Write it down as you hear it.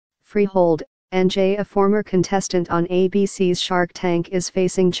Freehold, NJ. A former contestant on ABC's Shark Tank is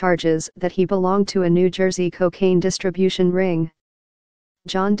facing charges that he belonged to a New Jersey cocaine distribution ring.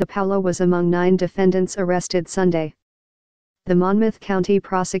 John DePaula was among 9 defendants arrested Sunday. The Monmouth County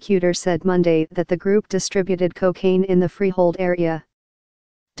prosecutor said Monday that the group distributed cocaine in the Freehold area.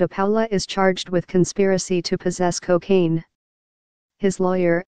 DePaula is charged with conspiracy to possess cocaine. His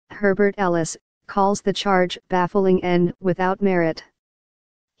lawyer, Herbert Ellis, calls the charge baffling and without merit.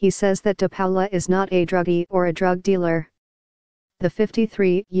 He says that DePaula is not a druggie or a drug dealer. The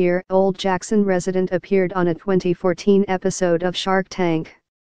 53-year-old Jackson resident appeared on a 2014 episode of Shark Tank.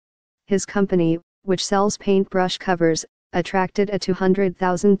 His company, which sells paintbrush covers, attracted a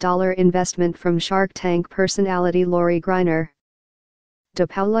 $200,000 investment from Shark Tank personality Lori Greiner.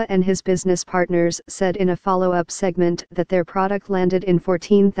 DePaula and his business partners said in a follow-up segment that their product landed in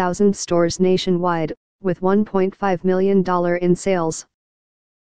 14,000 stores nationwide, with $1.5 million in sales.